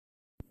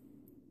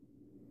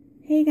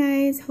Hey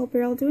guys, hope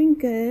you're all doing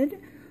good.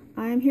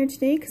 I'm here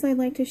today because I'd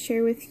like to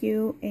share with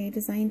you a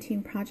design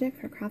team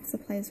project for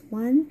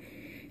KraftSupplies4u,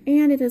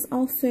 and it is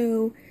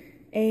also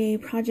a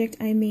project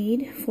I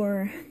made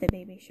for the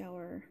baby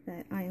shower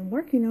that I am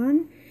working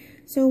on.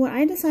 So what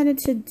I decided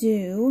to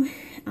do,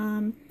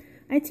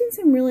 I'd seen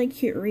some really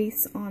cute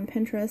wreaths on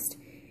Pinterest,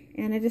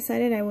 and I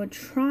decided I would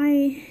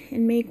try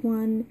and make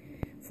one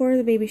for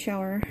the baby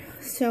shower.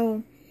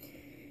 So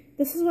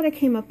this is what I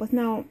came up with.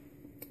 Now,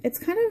 it's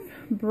kind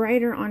of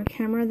brighter on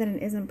camera than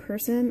it is in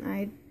person.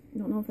 I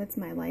don't know if it's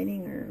my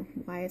lighting or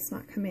why it's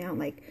not coming out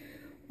like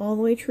all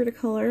the way true to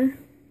color.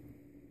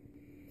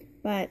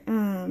 But I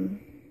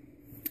don't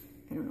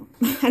know.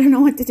 I don't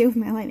know what to do with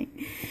my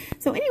lighting.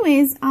 So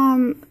anyways,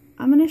 I'm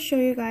gonna show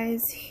you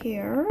guys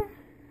here.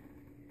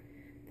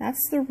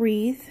 That's the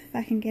wreath. If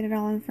I can get it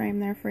all in frame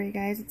there for you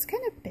guys. It's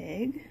kind of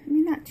big. I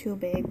mean, not too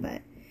big,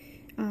 but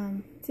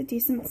it's a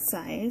decent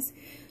size.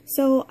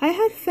 So I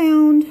had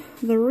found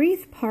the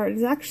wreath part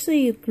is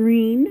actually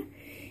green,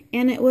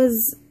 and it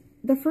was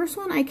the first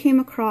one I came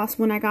across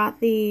when I got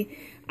the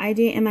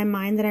idea in my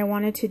mind that I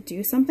wanted to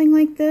do something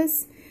like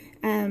this.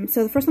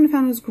 So the first one I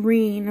found was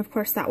green. Of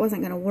course, that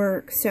wasn't going to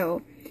work.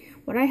 So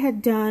what I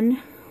had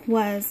done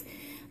was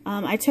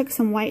I took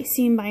some white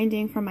seam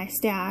binding from my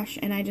stash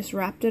and I just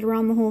wrapped it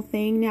around the whole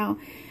thing. Now,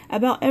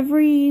 about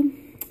every,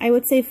 I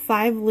would say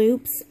 5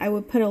 loops, I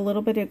would put a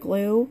little bit of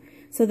glue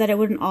so that it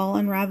wouldn't all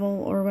unravel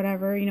or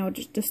whatever, you know,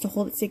 just to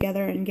hold it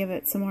together and give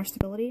it some more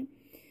stability.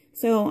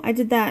 So I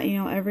did that, you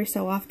know, every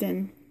so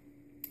often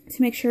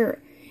to make sure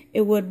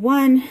it would,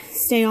 1,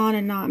 stay on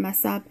and not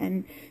mess up,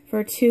 and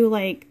for 2,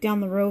 like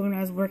down the road when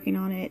I was working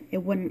on it, it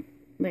wouldn't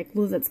like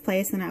lose its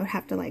place and I would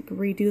have to like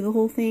redo the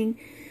whole thing.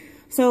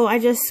 So I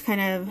just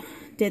kind of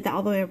did that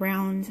all the way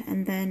around,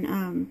 and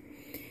then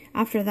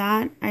after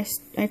that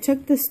I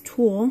took this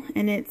tool,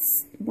 and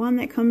it's one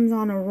that comes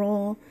on a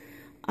roll.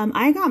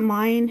 I got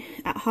mine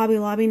at Hobby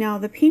Lobby. Now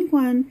the pink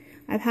one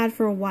I've had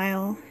for a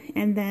while,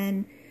 and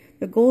then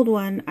the gold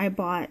one I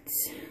bought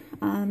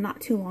not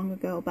too long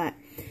ago. But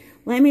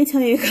let me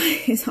tell you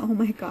guys, oh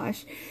my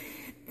gosh,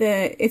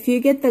 if you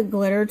get the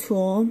glitter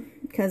tool,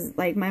 because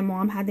like my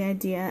mom had the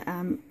idea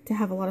to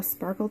have a lot of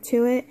sparkle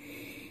to it,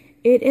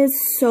 it is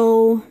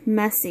so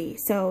messy.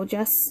 So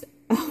just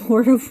a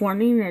word of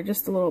warning, or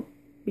just a little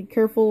be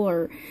careful,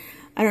 or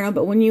I don't know,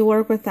 but when you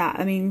work with that,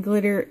 I mean,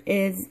 glitter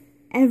is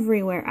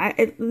everywhere.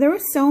 There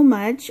was so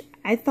much,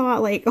 I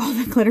thought like all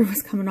the glitter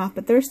was coming off,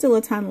 but there's still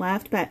a ton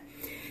left. But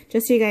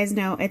just so you guys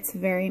know, it's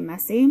very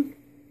messy.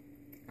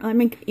 I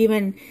mean,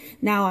 even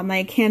now I'm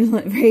like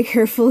handling it very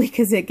carefully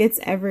because it gets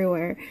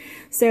everywhere.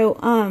 So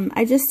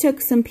I just took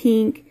some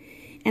pink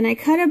and I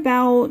cut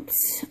about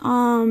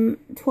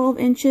 12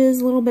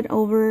 inches, a little bit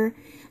over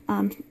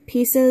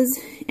pieces,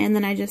 and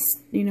then I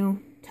just, you know,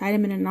 tied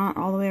them in a knot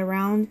all the way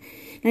around.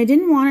 And I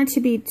didn't want it to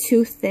be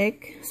too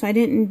thick, so I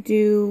didn't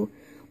do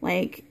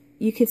like,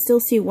 you could still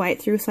see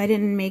white through, so I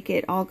didn't make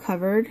it all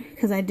covered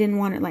because I didn't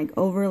want it like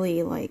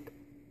overly like,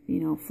 you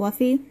know,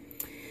 fluffy.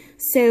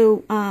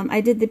 So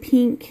I did the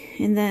pink,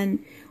 and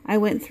then I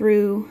went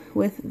through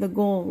with the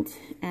gold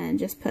and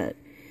just put,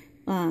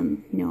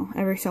 you know,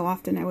 every so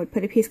often I would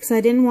put a piece, because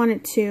I didn't want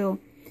it to,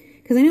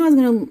 because I knew I was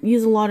going to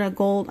use a lot of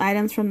gold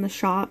items from the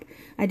shop.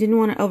 I didn't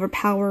want to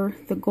overpower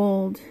the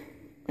gold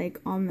like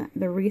on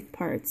the wreath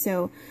part.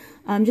 So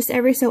just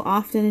every so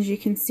often, as you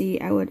can see,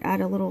 I would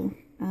add a little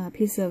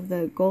piece of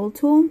the gold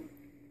tool.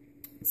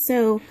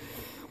 So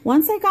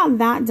once I got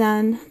that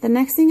done, the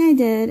next thing I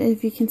did,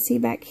 if you can see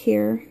back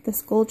here,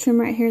 this gold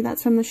trim right here,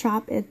 that's from the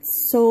shop.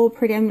 It's so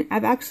pretty. I mean,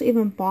 I've actually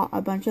even bought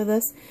a bunch of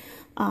this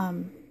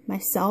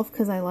myself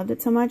because I loved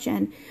it so much,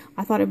 and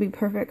I thought it'd be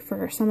perfect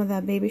for some of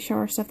the baby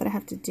shower stuff that I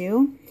have to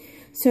do.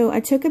 So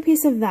I took a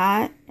piece of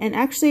that, and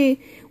actually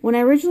when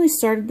I originally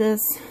started this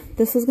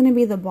was going to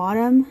be the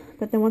bottom,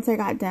 but then once I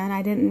got done,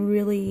 I didn't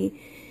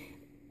really,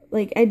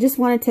 like, I just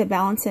wanted to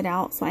balance it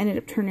out, so I ended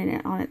up turning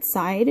it on its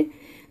side,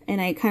 and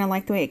I kind of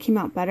liked the way it came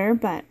out better.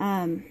 But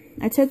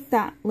I took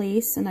that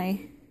lace and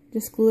I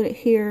just glued it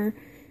here,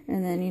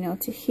 and then, you know,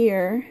 to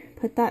here,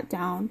 put that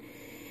down.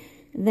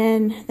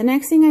 Then the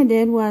next thing I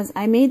did was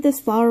I made this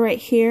flower right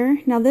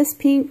here. Now this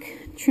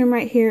pink trim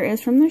right here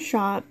is from the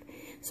shop,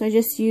 so I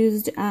just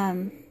used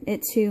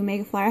it to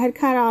make a flower. I had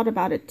cut out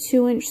about a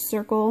 2-inch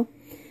circle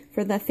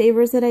for the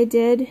favors that I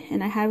did,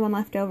 and I had one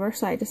left over,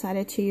 so I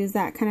decided to use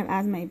that kind of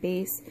as my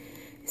base.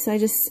 So I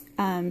just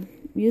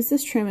use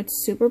this trim.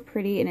 It's super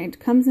pretty, and it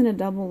comes in a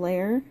double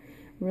layer.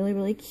 Really,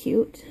 really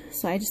cute.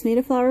 So I just made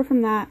a flower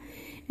from that,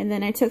 and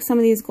then I took some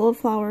of these gold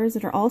flowers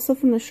that are also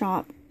from the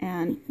shop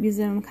and used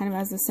them kind of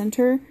as the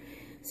center.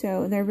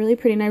 So they're really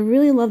pretty, and I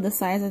really love the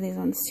size of these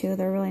ones too.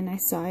 They're really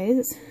nice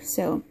size.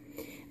 So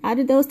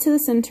added those to the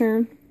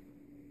center,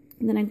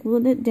 and then I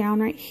glued it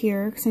down right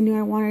here because I knew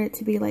I wanted it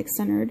to be like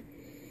centered.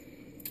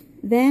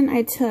 Then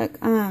I took,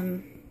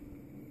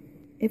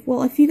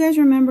 if you guys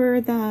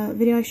remember the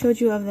video I showed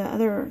you of the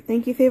other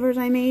thank you favors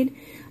I made,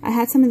 I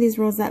had some of these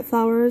rosette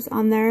flowers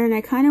on there, and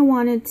I kind of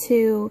wanted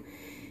to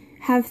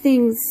have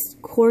things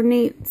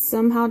coordinate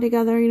somehow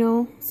together, you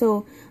know.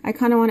 So I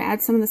kind of want to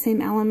add some of the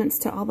same elements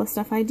to all the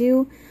stuff I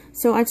do.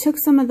 So I took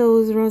some of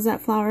those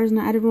rosette flowers and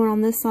I added one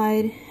on this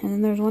side, and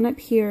then there's one up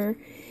here,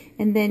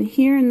 and then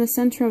here in the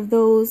center of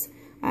those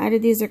I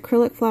added these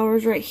acrylic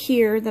flowers right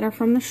here that are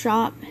from the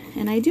shop,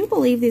 and I do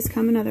believe these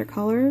come in other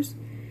colors.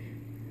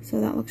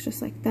 So that looks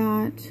just like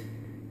that.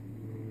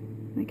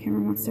 My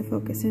camera wants to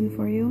focus in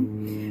for you.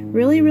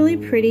 Really, really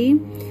pretty.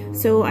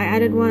 So I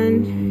added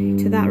one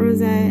to that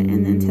rosette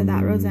and then to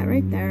that rosette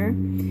right there.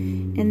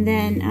 And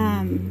then,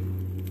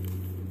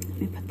 let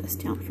me put this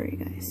down for you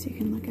guys so you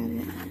can look at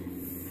it.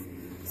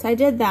 So I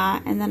did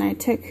that, and then I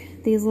took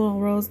these little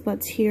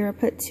rosebuds here. I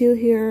put two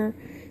here,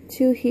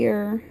 two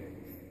here.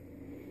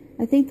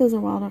 I think those are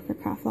wild ochre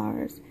craft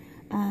flowers.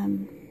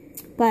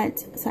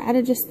 So I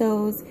added just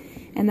those,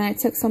 and then I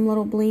took some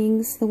little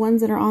blings, the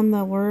ones that are on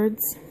the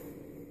words.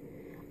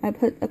 I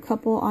put a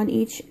couple on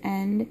each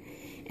end,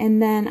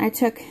 and then I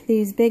took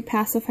these big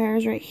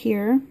pacifiers right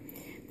here.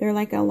 They're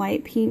like a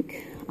light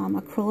pink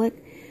acrylic.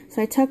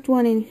 So I tucked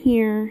one in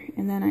here,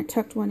 and then I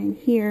tucked one in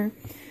here.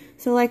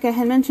 So like I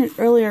had mentioned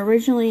earlier,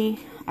 originally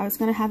I was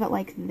going to have it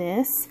like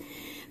this,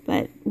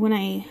 but when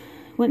I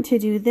went to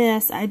do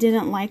this, I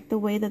didn't like the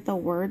way that the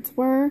words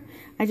were.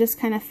 I just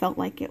kind of felt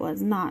like it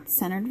was not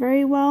centered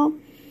very well.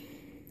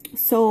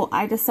 So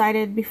I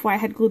decided before I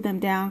had glued them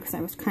down, because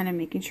I was kind of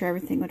making sure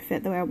everything would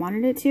fit the way I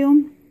wanted it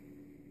to.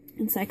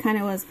 And so I kind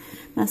of was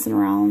messing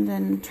around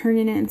and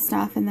turning it and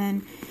stuff. And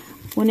then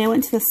when I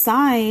went to the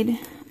side,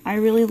 I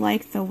really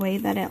liked the way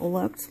that it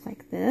looked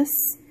like this.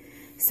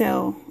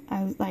 So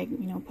I was like,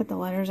 you know, put the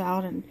letters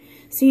out and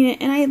seeing it,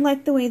 and I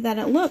liked the way that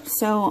it looked.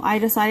 So I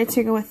decided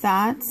to go with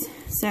that.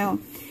 So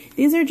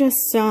these are just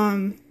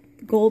some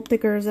gold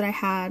thickers that I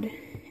had,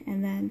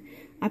 and then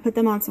I put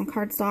them on some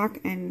cardstock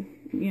and,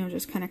 you know,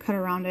 just kind of cut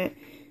around it.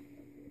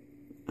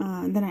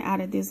 And then I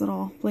added these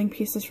little bling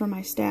pieces from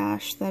my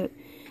stash that,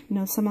 you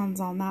know,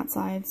 someone's on that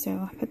side,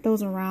 so I put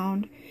those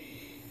around.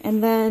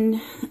 And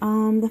then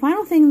the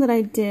final thing that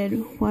I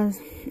did was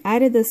I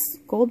added this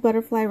gold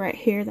butterfly right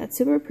here. That's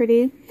super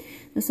pretty.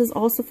 This is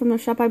also from the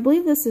shop. I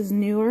believe this is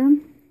newer,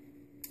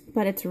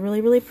 but it's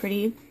really, really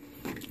pretty.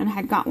 And I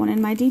had got one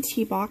in my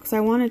DT box. I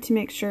wanted to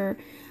make sure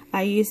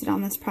I used it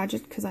on this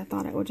project because I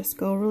thought it would just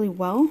go really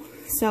well.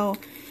 So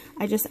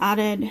I just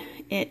added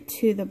it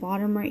to the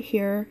bottom right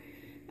here,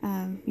 you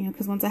know,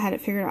 because once I had it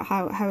figured out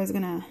how I was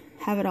going to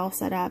have it all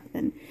set up,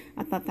 then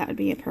I thought that would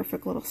be a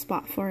perfect little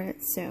spot for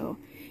it. So,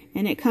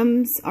 and it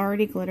comes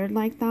already glittered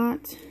like that.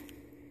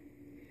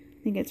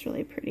 I think it's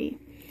really pretty.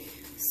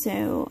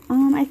 So,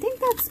 I think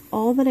that's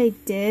all that I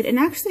did. And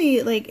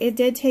actually, like, it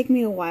did take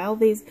me a while.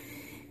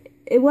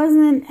 It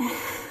wasn't,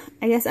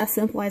 I guess, as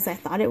simple as I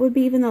thought it would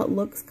be, even though it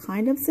looks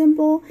kind of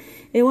simple.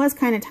 It was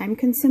kind of time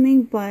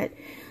consuming, but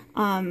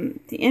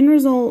the end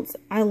result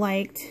I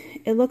liked.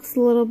 It looks a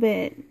little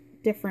bit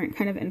different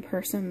kind of in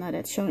person that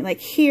it's showing. Like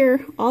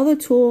here, all the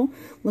tulle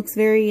looks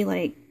very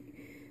like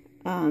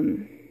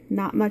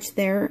not much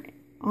there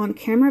on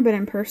camera, but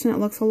in person it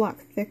looks a lot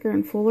thicker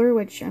and fuller,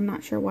 which I'm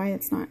not sure why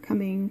it's not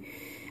coming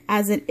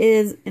as it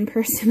is in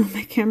person on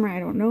my camera. I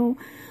don't know,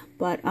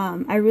 but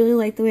I really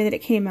like the way that it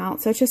came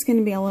out. So it's just going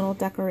to be a little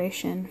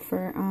decoration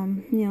for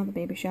you know, the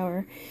baby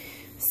shower.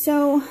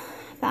 So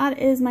that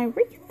is my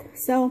wreath.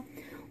 So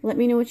let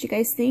me know what you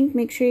guys think.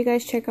 Make sure you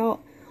guys check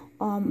out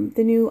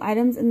the new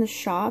items in the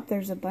shop.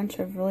 There's a bunch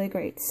of really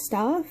great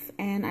stuff,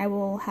 and I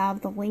will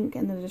have the link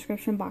in the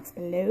description box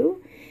below.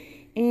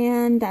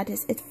 And that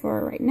is it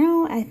for right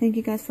now. I thank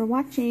you guys for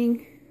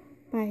watching.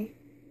 Bye.